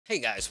Hey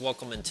guys,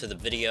 welcome into the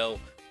video.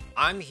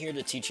 I'm here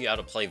to teach you how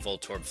to play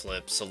Voltorb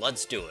Flip, so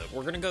let's do it.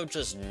 We're gonna go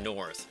just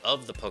north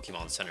of the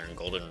Pokemon Center in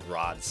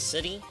Goldenrod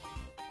City,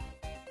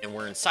 and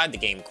we're inside the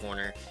game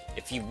corner.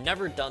 If you've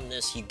never done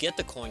this, you get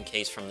the coin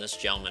case from this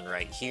gentleman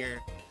right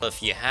here. But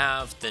if you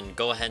have, then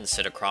go ahead and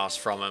sit across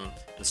from him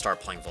and start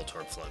playing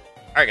Voltorb Flip.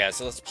 Alright guys,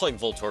 so let's play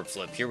Voltorb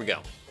Flip. Here we go.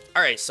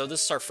 Alright, so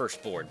this is our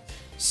first board.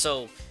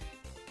 So,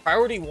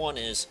 priority 1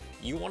 is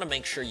you want to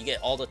make sure you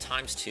get all the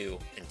 ×2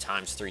 and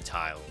 ×3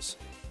 tiles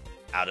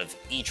out of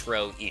each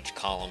row, each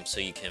column,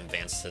 so you can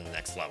advance to the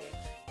next level.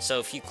 So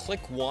if you click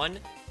 1,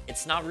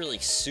 it's not really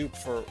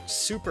super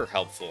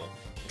helpful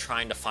in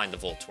trying to find the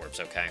Voltorbs,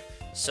 okay?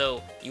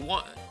 So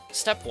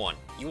step 1,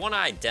 you want to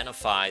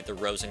identify the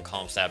rows and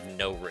columns that have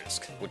no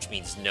risk, which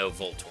means no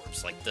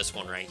Voltorbs, like this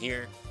one right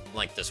here, and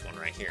like this one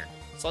right here.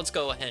 So let's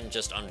go ahead and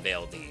just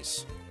unveil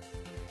these.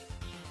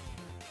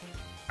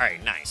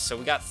 Alright, nice. So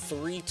we got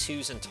 3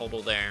 2s in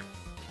total there.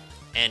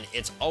 And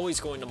it's always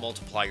going to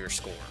multiply your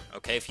score,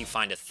 okay? If you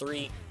find a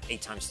 3,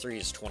 8 times 3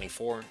 is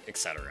 24,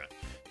 etc.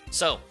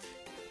 So,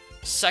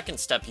 second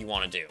step you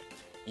want to do.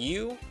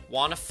 You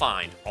want to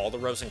find all the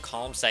rows and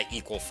columns that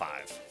equal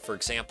 5. For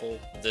example,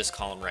 this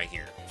column right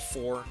here,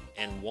 4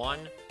 and 1.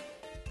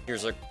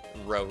 Here's a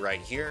row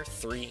right here,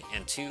 3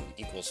 and 2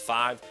 equals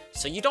 5.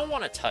 So you don't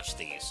want to touch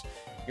these.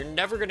 You're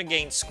never going to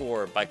gain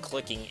score by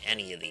clicking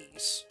any of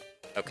these.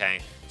 Okay,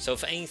 so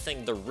if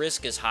anything, the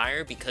risk is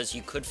higher because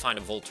you could find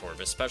a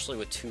Voltorb, especially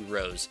with 2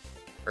 rows,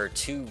 or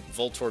 2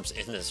 Voltorbs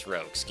in this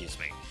row, excuse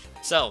me.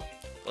 So,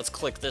 let's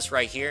click this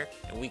right here,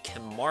 and we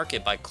can mark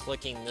it by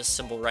clicking this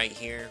symbol right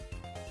here.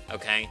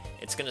 Okay,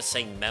 it's gonna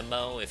say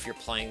memo if you're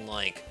playing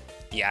like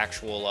the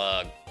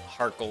actual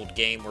HeartGold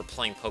game. We're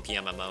playing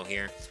PokeMMO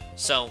here.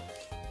 So,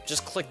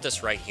 just click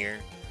this right here,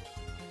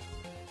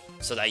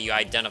 so that you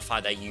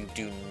identify that you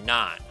do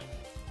not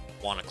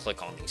want to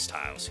click on these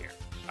tiles here.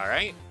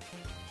 Alright?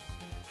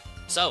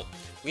 So,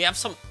 we have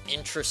some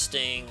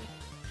interesting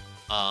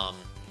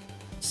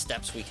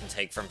steps we can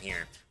take from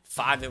here.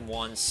 5 and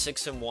 1,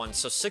 6 and 1.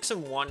 So 6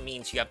 and 1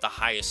 means you have the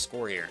highest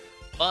score here.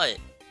 But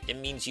it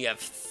means you have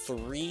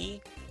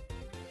 3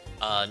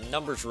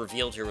 numbers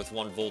revealed here with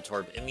 1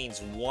 Voltorb. It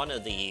means one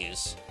of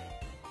these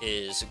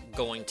is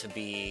going to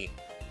be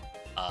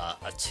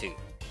a 2.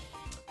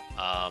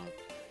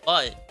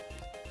 But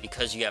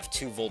because you have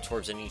 2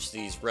 Voltorbs in each of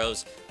these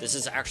rows, this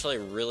is actually a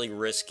really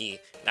risky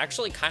and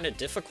actually kind of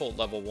difficult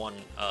level 1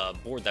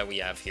 board that we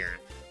have here.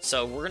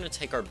 So we're going to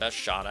take our best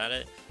shot at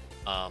it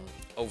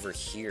over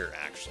here,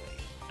 actually,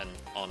 and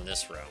on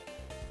this row.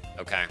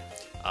 Okay,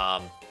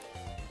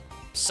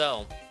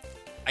 so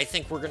I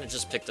think we're going to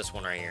just pick this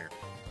one right here.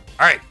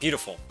 Alright,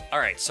 beautiful.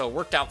 Alright, so it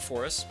worked out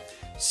for us.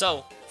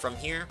 So from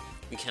here,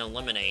 we can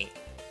eliminate...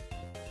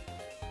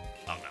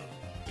 Oh no,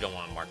 we don't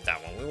want to mark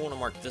that one. We want to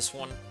mark this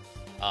one.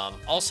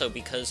 Also,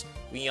 because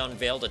we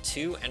unveiled a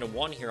 2 and a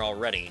 1 here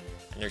already,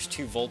 and there's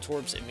 2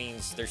 Voltorbs, it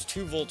means there's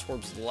 2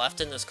 Voltorbs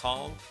left in this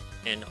column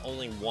and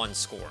only 1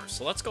 score.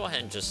 So let's go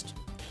ahead and just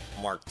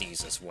mark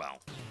these as well,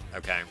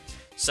 okay?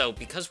 So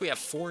because we have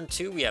 4 and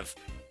 2, we have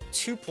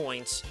 2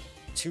 points,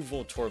 2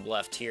 Voltorb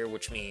left here,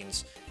 which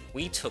means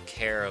we took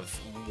care of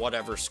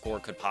whatever score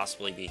could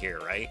possibly be here,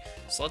 right?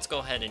 So let's go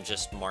ahead and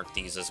just mark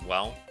these as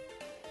well.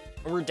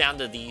 And we're down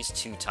to these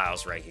 2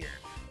 tiles right here.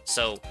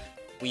 So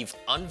we've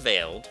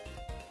unveiled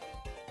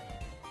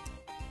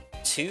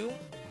 2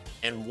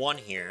 and 1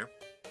 here,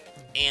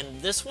 and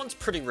this one's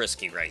pretty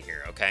risky right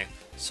here, okay?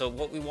 So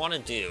what we want to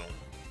do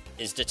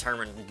is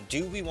determine,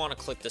 do we want to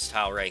click this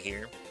tile right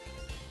here?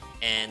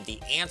 And the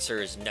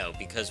answer is no,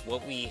 because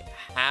what we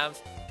have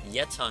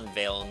yet to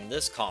unveil in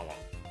this column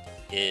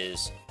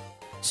is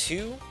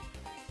 2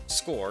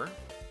 score,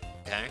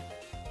 okay,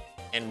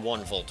 and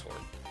 1 Voltorb,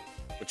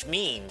 which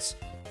means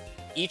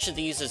each of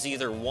these is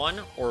either 1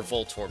 or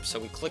Voltorb. So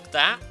we click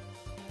that,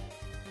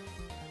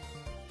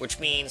 which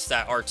means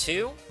that our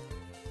 2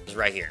 is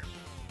right here.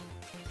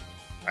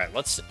 Alright,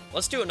 let's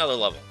do another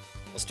level.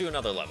 Let's do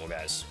another level,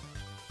 guys.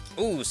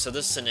 Ooh, so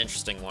this is an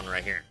interesting one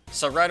right here.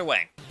 So right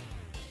away,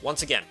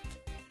 once again,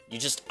 you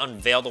just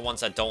unveil the ones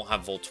that don't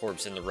have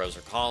Voltorbs in the rows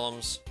or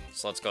columns.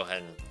 So let's go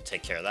ahead and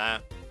take care of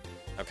that.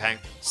 Okay.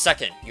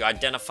 Second, you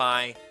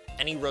identify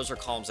any rows or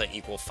columns that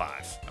equal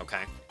 5.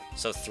 Okay.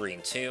 So 3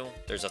 and 2,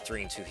 there's a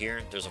 3 and 2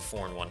 here, there's a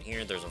 4 and 1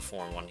 here, there's a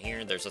 4 and 1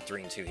 here, there's a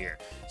 3 and 2 here.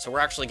 So we're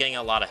actually getting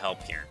a lot of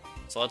help here.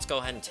 So let's go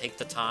ahead and take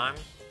the time.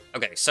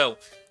 Okay, so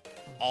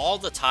all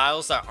the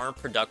tiles that aren't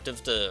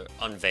productive to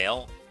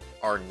unveil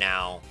are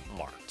now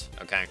marked,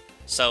 okay?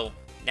 So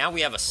now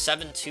we have a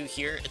 7-2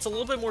 here. It's a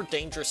little bit more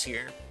dangerous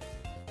here.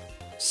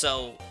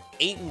 So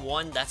 8 and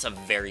 1, that's a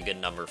very good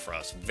number for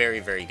us. Very,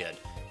 very good.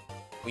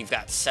 We've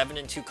got 7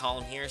 and 2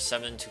 column here,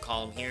 7 and 2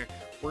 column here.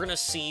 We're going to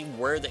see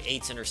where the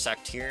 8s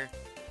intersect here,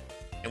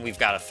 and we've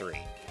got a 3.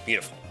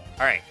 Beautiful.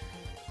 All right.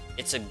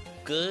 It's a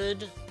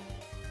good...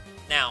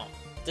 Now,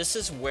 this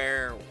is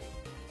where,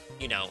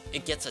 you know,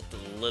 it gets a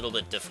little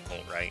bit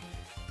difficult, right?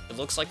 it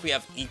looks like we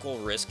have equal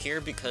risk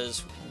here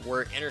because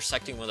we're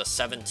intersecting with a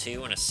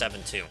 7-2 and a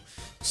 7-2.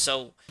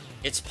 So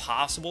it's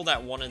possible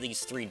that one of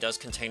these three does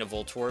contain a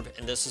Voltorb,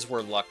 and this is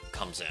where luck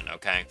comes in,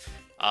 okay?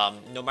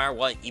 No matter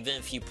what, even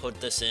if you put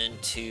this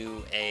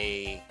into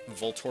a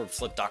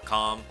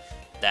VoltorbFlip.com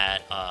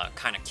that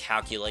kind of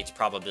calculates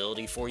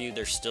probability for you,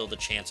 there's still the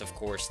chance, of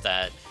course,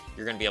 that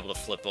you're going to be able to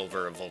flip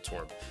over a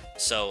Voltorb.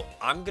 So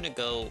I'm going to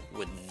go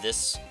with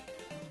this.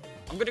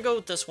 I'm going to go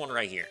with this one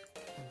right here.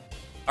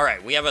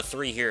 Alright, we have a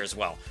 3 here as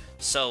well.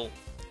 So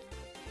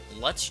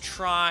let's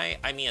try,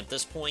 I mean, at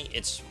this point,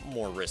 it's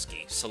more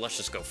risky. So let's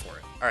just go for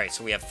it. Alright,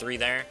 so we have 3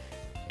 there.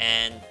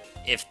 And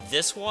if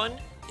this one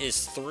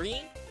is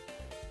 3,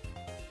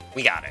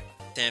 we got it.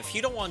 And if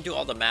you don't want to do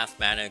all the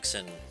mathematics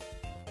and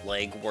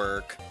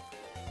legwork,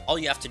 all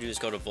you have to do is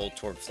go to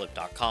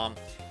VoltorbFlip.com,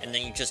 and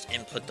then you just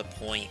input the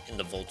point in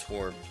the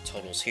Voltorb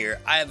totals here.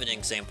 I have an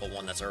example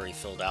one that's already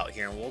filled out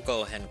here, and we'll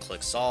go ahead and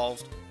click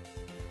solved.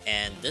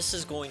 And this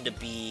is going to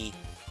be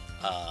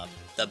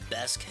the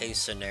best case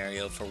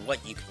scenario for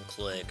what you can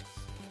click.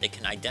 They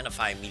can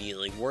identify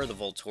immediately where the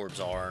Voltorbs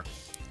are.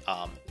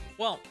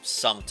 Well,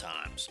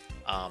 sometimes.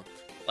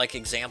 Like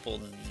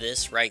example,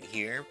 this right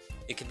here,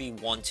 it could be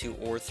 1, 2,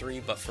 or 3,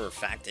 but for a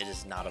fact, it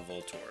is not a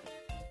Voltorb.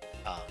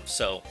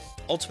 So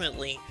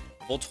ultimately,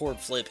 Voltorb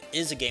Flip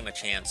is a game of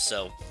chance.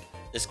 So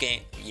this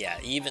game, yeah,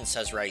 it even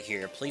says right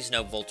here, please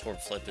note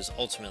Voltorb Flip is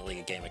ultimately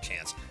a game of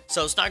chance.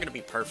 So it's not going to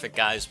be perfect,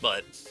 guys,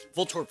 but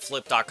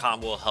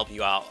VoltorbFlip.com will help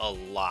you out a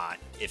lot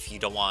if you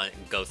don't want to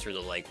go through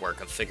the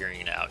legwork of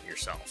figuring it out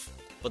yourself.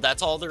 But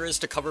that's all there is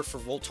to cover for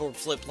Voltorb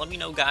Flip. Let me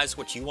know, guys,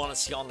 what you want to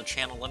see on the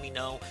channel. Let me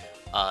know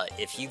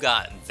if you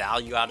got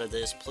value out of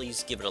this.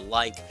 Please give it a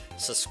like,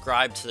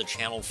 subscribe to the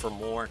channel for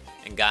more,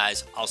 and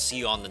guys, I'll see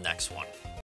you on the next one.